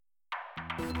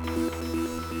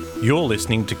You're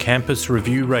listening to Campus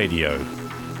Review Radio.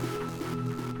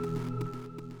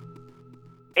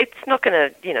 It's not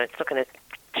going to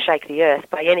shake the earth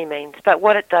by any means, but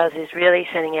what it does is really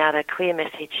sending out a clear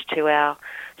message to our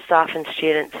staff and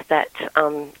students that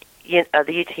the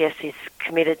UTS is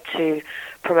committed to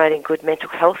promoting good mental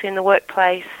health in the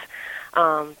workplace,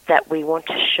 that we want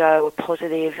to show a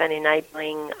positive and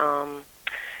enabling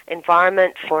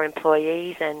environment for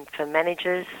employees and for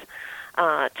managers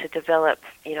to develop,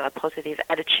 a positive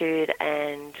attitude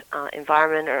and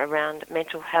environment around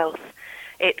mental health.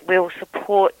 It will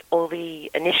support all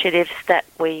the initiatives that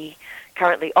we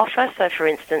currently offer. So, for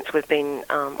instance, we've been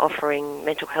offering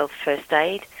mental health first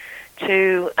aid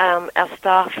to our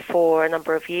staff for a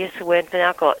number of years. So we've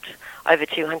now got over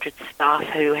 200 staff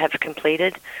who have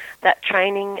completed that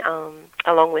training,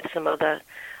 along with some other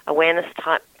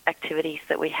awareness-type activities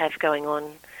that we have going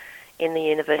on in the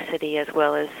university, as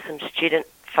well as some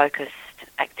student-focused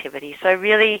activities. So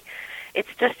really, it's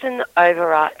just an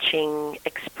overarching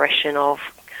expression of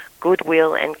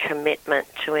goodwill and commitment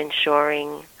to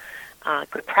ensuring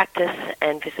good practice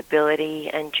and visibility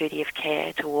and duty of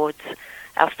care towards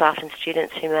our staff and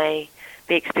students who may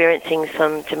be experiencing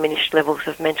some diminished levels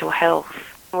of mental health.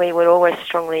 We would always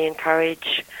strongly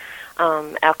encourage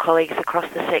our colleagues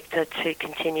across the sector to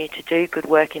continue to do good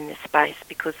work in this space,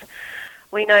 because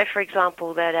we know, for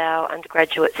example, that our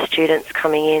undergraduate students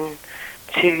coming in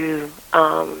to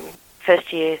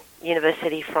first-year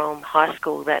university from high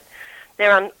school, that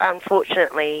there are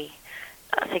unfortunately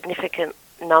significant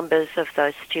numbers of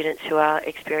those students who are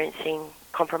experiencing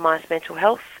compromised mental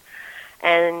health,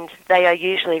 and they are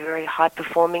usually very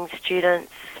high-performing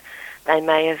students. They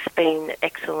may have been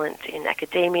excellent in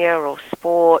academia or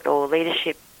sport or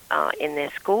leadership in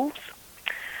their schools,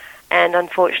 and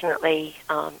unfortunately,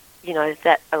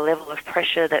 that a level of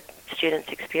pressure that students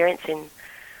experience in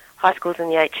high schools and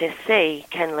the HSC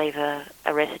can leave a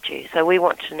residue. So we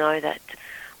want to know that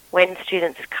when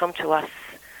students come to us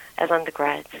as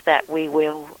undergrads, that we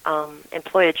will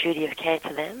employ a duty of care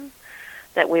to them,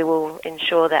 that we will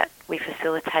ensure that we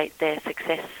facilitate their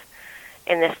success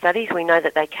in their studies. We know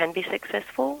that they can be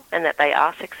successful and that they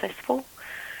are successful,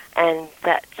 and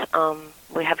that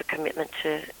we have a commitment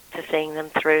to seeing them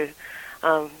through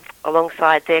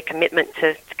alongside their commitment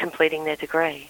to completing their degree.